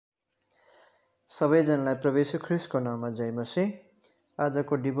सबैजनालाई प्रभु येशू ख्रीष्टको नाममा जय मसीह।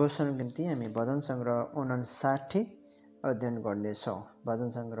 आजको डिभोसनको निम्ति हामी भजन सङ्ग्रह 59 अध्ययन गर्नेछौँ। भजन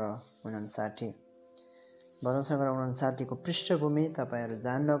सङ्ग्रह 59 को पृष्ठभूमि तपाईँहरू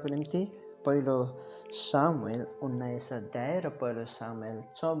जान्नको निम्ति पहिलो सामुएल 19 अध्याय र पहिलो सामुएल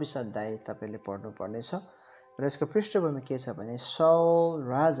 24 अध्याय तपाईँले पढ्नुपर्नेछ। र यसको पृष्ठभूमि के छ भने साउल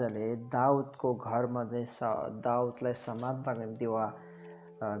राजाले दाउदको घरमा चाहिँ दाउदलाई समात्नको निम्ति वा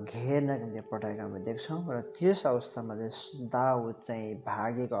घेर्नको निम्ति पठाएको हामी देख्छौँ। र त्यस अवस्थामा चाहिँ दाउद चाहिँ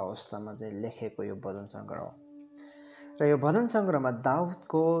भागेको अवस्थामा चाहिँ लेखेको यो भजन सङ्ग्रह हो। र यो भजन सङ्ग्रहमा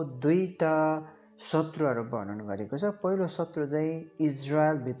दाउदको दुईटा शत्रुहरू वर्णन गरेको छ। पहिलो शत्रु चाहिँ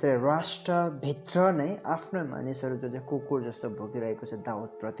इजरायलभित्र राष्ट्रभित्र नै आफ्नो मानिसहरू जो चाहिँ कुकुर जस्तो भोगिरहेको छ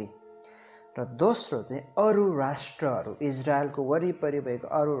दाउदप्रति, र दोस्रो चाहिँ अरू राष्ट्रहरू, इजरायलको वरिपरि भएको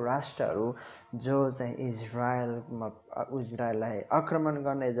अरू राष्ट्रहरू जो चाहिँ इजरायललाई आक्रमण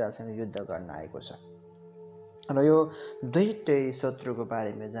गर्न, इजरायलसँग युद्ध गर्न आएको छ। र यो दुईटै शत्रुको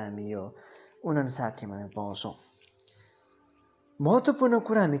बारेमा चाहिँ हामी यो 59 मा पाउँछौँ। महत्त्वपूर्ण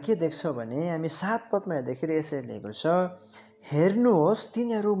कुरा हामी के देख्छौँ भने हामी 7 पदमा हेर्दाखेरि यसरी लेखेको छ, हेर्नुहोस्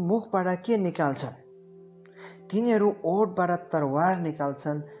तिनीहरू मुखबाट के निकाल्छन्, तिनीहरू ओठबाट तरवार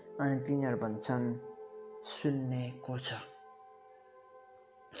निकाल्छन् अनि तिनीहरू भन्छन् सुन्नेको छ।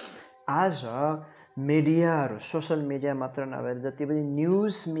 आज मिडियाहरू, सोसल मिडिया मात्र नभएर जति पनि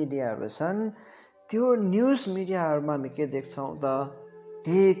न्युज मिडियाहरू छन्, त्यो न्युज मिडियाहरूमा हामी के देख्छौँ त,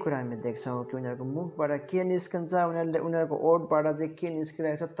 त्यही कुरा हामी देख्छौँ कि उनीहरूको मुखबाट के निस्कन्छ, उनीहरूको ओठबाट चाहिँ के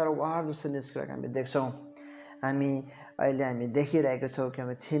निस्किरहेको छ, तरवार जस्तो निस्किरहेको हामी देख्छौँ। अहिले हामी देखिरहेको छौँ कि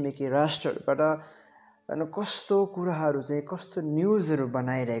हामी छिमेकी राष्ट्रहरूबाट कस्तो कुराहरू चाहिँ, कस्तो न्युजहरू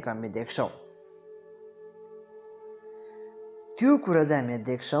बनाइरहेको हामी देख्छौँ। त्यो कुरा चाहिँ हामी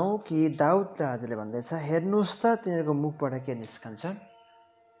देख्छौँ कि दाउद राजाले भन्दैछ, हेर्नुहोस् त तिनीहरूको मुखबाट के निस्कन्छ।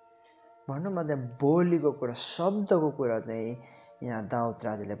 भन्नु मतलब बोलीको कुरा, शब्दको कुरा चाहिँ यहाँ दाउद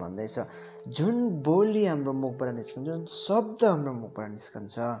राजाले भन्दैछ। जुन बोली हाम्रो मुखबाट निस्कन्छ, जुन शब्द हाम्रो मुखबाट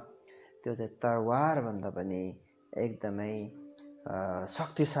निस्कन्छ, त्यो चाहिँ तरवार भन्दा पनि एकदमै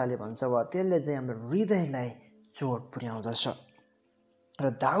शक्तिशाली भन्छ, वा त्यसले चाहिँ हाम्रो हृदयलाई चोट पुर्याउँदछ।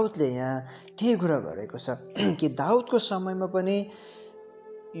 र दाउदले यहाँ के कुरा गरेको छ कि दाउदको समयमा पनि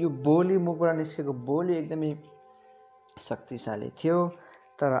यो बोली, मुखबाट निस्केको बोली एकदमै शक्तिशाली थियो।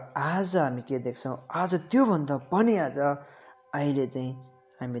 तर आज हामी के देख्छौँ, आज त्योभन्दा पनि अहिले चाहिँ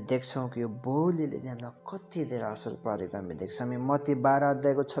हामी देख्छौँ कि यो बोलीले चाहिँ हामीलाई कति धेरै असर परेको हामी देख्छौँ। हामी मत्ती 12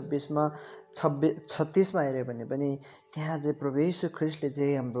 अध्यायको 36मा हेऱ्यो भने पनि त्यहाँ चाहिँ प्रभु येशू ख्रीष्टले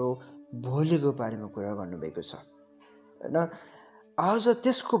चाहिँ हाम्रो बोलीको बारेमा कुरा गर्नुभएको छ, होइन। आज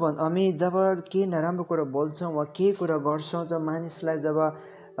त्यसको हामी जब केही नराम्रो कुरा बोल्छौँ वा केही कुरा गर्छौँ, जब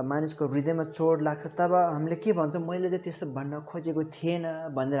मानिसको हृदयमा चोट लाग्छ, तब हामीले के भन्छौँ, मैले चाहिँ त्यस्तो भन्न खोजेको थिएन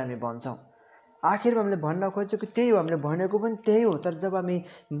भनेर हामी भन्छौँ। आखिरमा हामीले भन्न खोजेको त्यही हो, हामीले भनेको पनि त्यही हो। तर जब हामी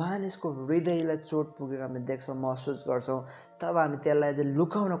मानिसको हृदयलाई चोट पुगेको हामी देख्छौँ, महसुस गर्छौँ, तब हामी त्यसलाई चाहिँ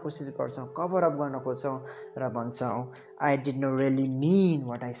लुकाउन कोसिस गर्छौँ, कभर अप गर्न खोज्छौँ र भन्छौँ I did not really mean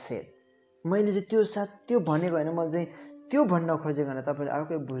what I said. मैले चाहिँ त्यो भनेको होइन, मैले चाहिँ त्यो भन्न खोजेको होइन, तपाईँले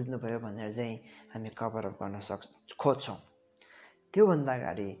अर्कै बुझ्नुभयो भनेर चाहिँ हामी कभर अप गर्न खोज्छौँ। त्योभन्दा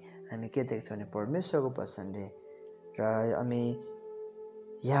अगाडि हामी के देख्छौँ भने परमेश्वरको वचनले, र हामी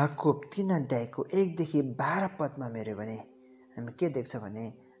याकुब 3 अध्यायको 1 देखि 12 पदमा हेऱ्यो भने हामी के देख्छौँ भने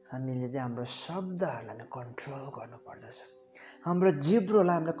हामीले चाहिँ हाम्रो शब्दहरूलाई हामी कन्ट्रोल गर्नुपर्दछ, हाम्रो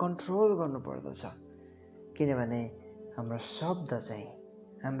जिब्रोलाई हामीले कन्ट्रोल गर्नुपर्दछ। किनभने हाम्रो शब्द चाहिँ,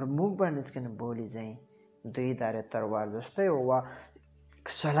 हाम्रो मुखबाट निस्किने बोली चाहिँ दुई धारे तरवार जस्तै हो, वा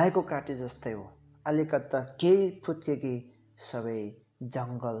सलाइको काटी जस्तै हो। अलिकता केही फुत्के कि सबै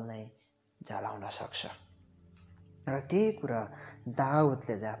जङ्गल नै जलाउन सक्छ। र त्यही कुरा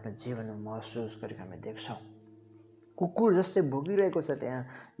दाउदले चाहिँ आफ्नो जीवनमा महसुस गरेको हामी देख्छौँ। कुकुर जस्तै भोगिरहेको छ त्यहाँ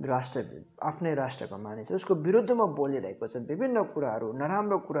आफ्नै राष्ट्रको मानिस, उसको विरुद्धमा बोलिरहेको छ विभिन्न कुराहरू,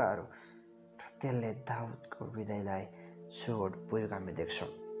 नराम्रो कुराहरू, र त्यसले दाउदको हृदयलाई चोट पुगेको हामी देख्छौँ।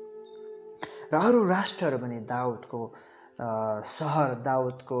 र अरू राष्ट्रहरू पनि दाउदको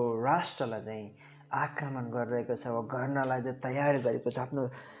राष्ट्रलाई चाहिँ आक्रमण गरिरहेको छ, वा गर्नलाई चाहिँ तयार गरेको छ,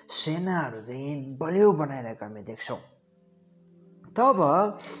 आफ्नो सेनाहरू चाहिँ बलियो बनाइरहेको हामी देख्छौँ। तब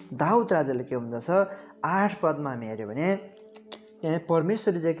दाउद राजाले के हुँदछ, 8 पदमा हामी हेऱ्यो भने यहाँ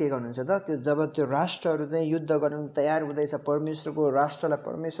परमेश्वरले चाहिँ के गर्नुहुन्छ त, जब त्यो राष्ट्रहरू चाहिँ युद्ध गर्न तयार हुँदैछ, परमेश्वरको राष्ट्रलाई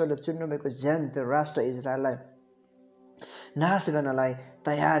परमेश्वरले चुन्नुभएको त्यो राष्ट्र इजरायललाई नाश गर्नलाई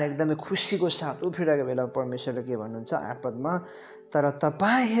तयार, एकदमै खुसीको साथ उफ्रिरहेको बेला परमेश्वरले के भन्नुहुन्छ 8 पदमा, तर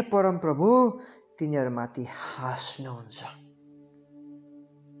तपाईँ हे परमप्रभु तिनीहरूमाथि हाँस्नुहुन्छ,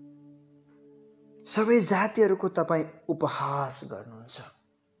 सबै जातिहरूको तपाईँ उपहास गर्नुहुन्छ।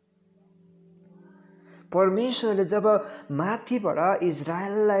 परमेश्वरले जब माथिबाट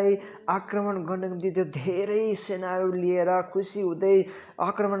इजरायललाई आक्रमण गर्न निम्ति त्यो धेरै सेनाहरू लिएर खुसी हुँदै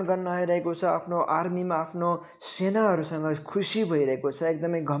आक्रमण गर्न आइरहेको छ, आफ्नो आर्मीमा आफ्नो सेनाहरूसँग खुसी भइरहेको छ,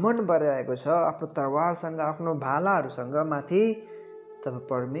 एकदमै घमण्ड भइरहेको छ, आफ्नो तरवारसँग आफ्नो भालाहरूसँग माथि, तब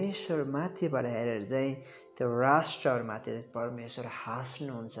परमेश्वर माथिबाट हेरेर चाहिँ त्यो राष्ट्रहरूमाथि परमेश्वर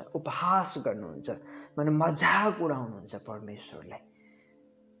हाँस्नुहुन्छ, उपहास गर्नुहुन्छ, माने मजाक उडाउनुहुन्छ परमेश्वरलाई।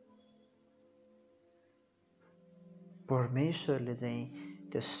 परमेश्वरले चाहिँ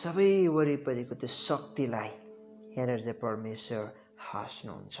त्यो सबै वरिपरिको त्यो शक्तिलाई हेरेर चाहिँ परमेश्वर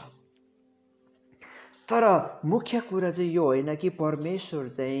हाँस्नुहुन्छ। तर मुख्य कुरा चाहिँ यो होइन कि परमेश्वर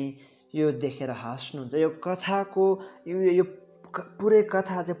चाहिँ यो देखेर हाँस्नुहुन्छ, यो कथाको यो पुरै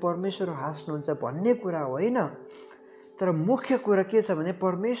कथा चाहिँ परमेश्वर हाँस्नुहुन्छ भन्ने कुरा होइन। तर मुख्य कुरा के छ भने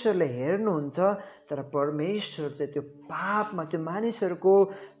परमेश्वरले हेर्नुहुन्छ, तर परमेश्वर चाहिँ त्यो पापमा, त्यो मानिसहरूको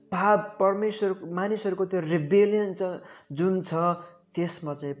पाप, मानिसहरूको त्यो रिबेलियन जुन छ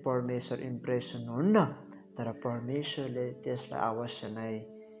त्यसमा चाहिँ परमेश्वर इम्प्रेस हुनुहुन्न, तर परमेश्वरले त्यसलाई अवश्य नै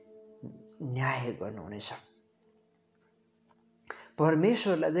न्याय गर्नुहुनेछ।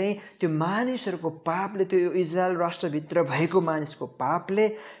 परमेश्वरलाई चाहिँ त्यो मानिसहरूको पापले, त्यो इजरायल राष्ट्रभित्र भएको मानिसको पापले,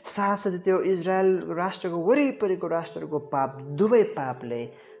 साथसाथै त्यो इजरायल राष्ट्रको वरिपरिको राष्ट्रको पाप, दुवै पापले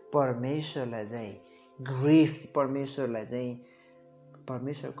परमेश्वरलाई चाहिँ ग्रिफ,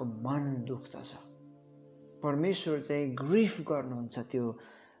 परमेश्वरको मन दुख्दछ। परमेश्वर चाहिँ ग्रिफ गर्नुहुन्छ त्यो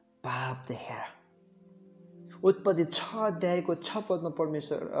पाप देखेर। उत्पत्ति 6 अध्यायको 6 पदमा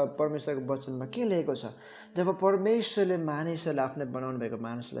परमेश्वरको वचनमा के लेखेको छ? जब परमेश्वरले मानिसहरूलाई आफ्नो बनाउनु भएको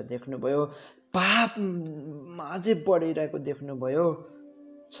मानिसलाई देख्नुभयो, पापमा अझै बढिरहेको देख्नुभयो,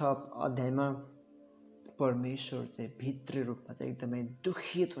 6 अध्यायमा परमेश्वर चाहिँ भित्री रूपमा चाहिँ एकदमै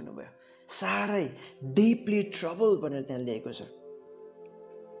दुखित हुनुभयो, साह्रै डिपली ट्रबल भनेर त्यहाँ लेखेको छ।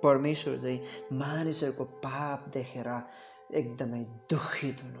 परमेश्वर चाहिँ मानिसहरूको पाप देखेर एकदमै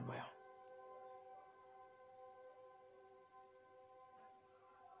दुखित हुनुभयो।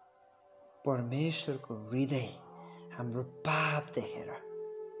 परमेश्वरको हृदय हाम्रो पाप देखेर,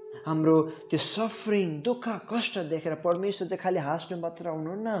 हाम्रो त्यो सफरिङ, दुःख, कष्ट देखेर परमेश्वर चाहिँ खालि हाँस्नु मात्र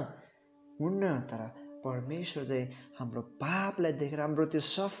हुन्न, तर परमेश्वर चाहिँ हाम्रो पापलाई देखेर, हाम्रो त्यो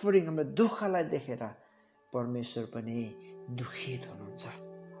सफरिङ, हाम्रो दुःखलाई देखेर परमेश्वर पनि दुखित हुनुहुन्छ।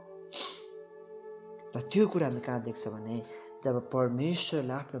 र त्यो कुरा हामी कहाँ देख्छ भने जब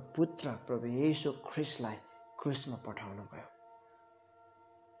परमेश्वरले आफ्नो पुत्र प्रभु येशू ख्रिस्टलाई क्रुसमा पठाउनु भयो।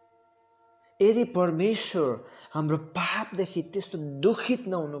 यदि परमेश्वर हाम्रो पापदेखि त्यस्तो दुखित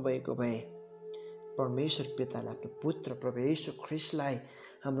नहुनु भएको भए परमेश्वर पिताले आफ्नो पुत्र प्रभु येशू ख्रिस्टलाई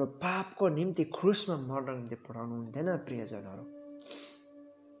हाम्रो पापको निम्ति क्रुसमा मर्नको निम्ति पठाउनु हुन्थेन। प्रियजनहरू,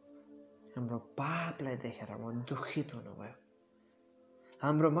 हाम्रो पापलाई देखेर उहाँ दुखित हुनुभयो।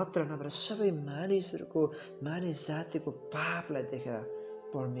 हाम्रो मात्र नभएर सबै मानिस जातिको पापलाई देखेर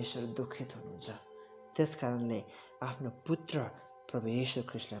परमेश्वर दुखित हुनुहुन्छ। त्यस कारणले आफ्नो पुत्र प्रभु येशू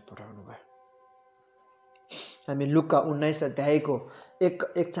ख्रिस्टलाई पठाउनु भयो। हामी लुका 19 अध्यायको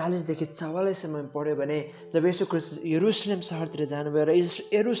 41देखि 44सम्म पढ्यो भने जब येशू ख्रिस्ट यरुसलेम सहरतिर जानुभयो र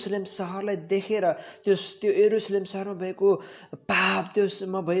यरुसलेम सहरलाई देखेर त्यो यरुसलेम सहरमा भएको पाप,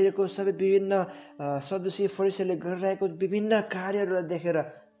 त्यसमा भइरहेको सबै विभिन्न सदुसी फरिसीले गरिरहेको विभिन्न कार्यहरूलाई देखेर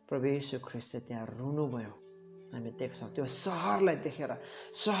प्रभु येशू ख्रिस्ट त्यहाँ रुनुभयो। हामी देख्छौँ त्यो सहरलाई देखेर,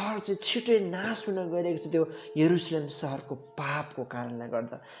 सहर चाहिँ छिटै नाश हुन गइरहेको छ त्यो यरुसलेम सहरको पापको कारणले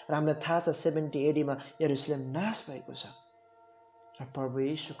गर्दा। र हामीलाई थाहा छ 70 AD मा यरुसलेम नाश भएको छ र प्रभु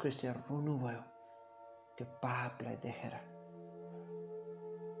येशू ख्रिस्ट रुनुभयो त्यो पापलाई देखेर।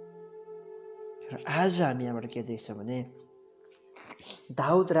 र आज हामी यहाँबाट के देख्छौँ भने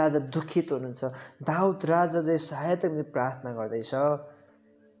दाउद राजा दुखित हुनुहुन्छ। दाउद राजा चाहिँ सहायताको निम्ति प्रार्थना गर्दैछ।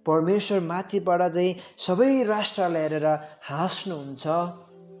 परमेश्वर माथिबाट चाहिँ सबै राष्ट्रलाई हेरेर हाँस्नुहुन्छ।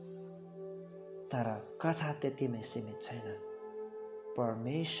 तर कथा त्यतिमै सीमित छैन।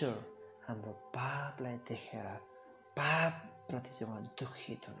 परमेश्वर हाम्रो पापलाई देखेर पापप्रति चाहिँ उहाँ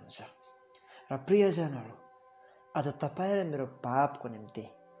दुखित हुनुहुन्छ। र प्रियजनहरू, आज तपाईँ र मेरो पापको निम्ति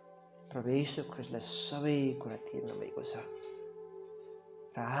प्रभु येशू ख्रिस्टले सबै कुरा तिर्नु भएको छ।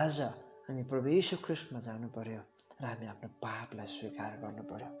 र आज हामी प्रभु येशू ख्रिस्टमा जानु पर्यो र हामी आफ्नो पापलाई स्वीकार गर्नु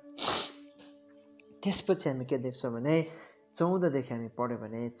पर्यो। त्यसपछि हामी के देख्छौँ भने 14देखि हामी पढ्यो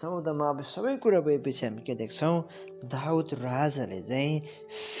भने 14मा अब सबै कुरा भएपछि हामी के देख्छौँ, दाउद राजाले चाहिँ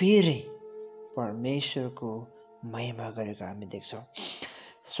फेरि परमेश्वरको महिमा गरेको हामी देख्छौँ।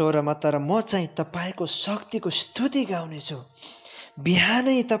 16मा तर म चाहिँ तपाईँको शक्तिको स्तुति गाउनेछु,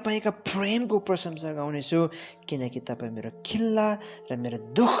 बिहानै तपाईँका प्रेमको प्रशंसा गाउनेछु, किनकि तपाईँ मेरो किल्ला र मेरो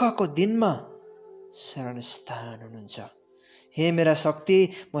दुःखको दिनमा शरणस्थान हुनुहुन्छ। हे मेरा शक्ति,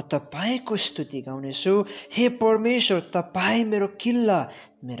 म तपाईँको स्तुति गाउनेछु। हे परमेश्वर, तपाईँ मेरो किल्ला,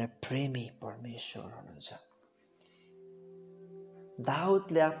 मेरा प्रेमी परमेश्वर हुनुहुन्छ।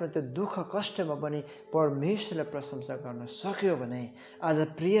 दाउदले आफ्नो त्यो दुःख कष्टमा पनि परमेश्वरलाई प्रशंसा गर्न सक्यो भने आज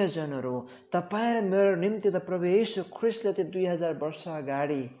प्रियजनहरू, तपाईँ र मेरो निम्ति त प्रभु येशू ख्रीष्टले त्यो 2000 वर्ष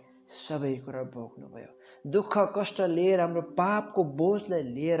अगाडि सबै कुरा भोग्नुभयो। दुःख कष्ट लिएर, हाम्रो पापको बोझलाई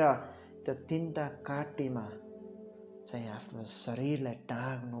लिएर त्यो 3टा काटीमा चाहिँ आफ्नो शरीरलाई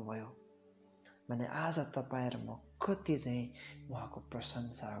टाँग्नुभयो भने आज तपाईँ र म कति चाहिँ उहाँको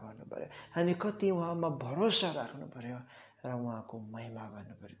प्रशंसा गर्नु पर्यो, हामी कति उहाँमा भरोसा राख्नु पर्यो र उहाँको महिमा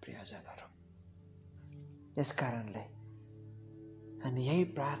गर्नु पर्यो। प्रियजनहरू, यस कारणले हामी यही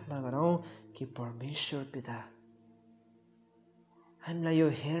प्रार्थना गरौँ कि परमेश्वर पिता हामीलाई यो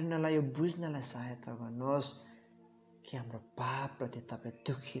हेर्नलाई, यो बुझ्नलाई सहायता गर्नुहोस् कि हाम्रो पापप्रति तपाईँ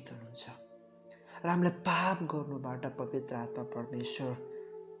दुखित हुनुहुन्छ र हामीलाई पाप गर्नुबाट पवित्र आत्मा परमेश्वर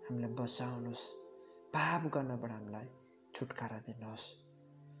हामीलाई बचाउनुहोस्। पाप गर्नबाट हामीलाई छुटकारा दिनुहोस्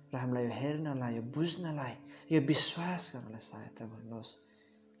र हामीलाई यो हेर्नलाई, यो बुझ्नलाई, यो विश्वास गर्नलाई सहायता गर्नुहोस्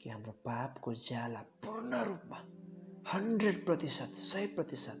कि हाम्रो पापको ज्याला पूर्ण रूपमा 100%,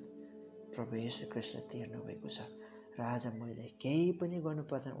 100% प्रभु येशू ख्रीष्टले तिर्नु भएको छ र आज मैले केही पनि गर्नु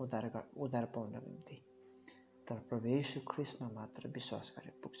पर्दैन उद्धार पाउनको निम्ति, तर प्रभु येशू ख्रीष्टमा मात्र विश्वास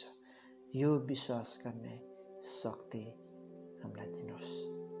गरे पुग्छ। यो विश्वास गर्ने शक्ति हामीलाई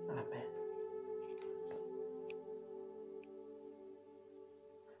दिनुहोस्।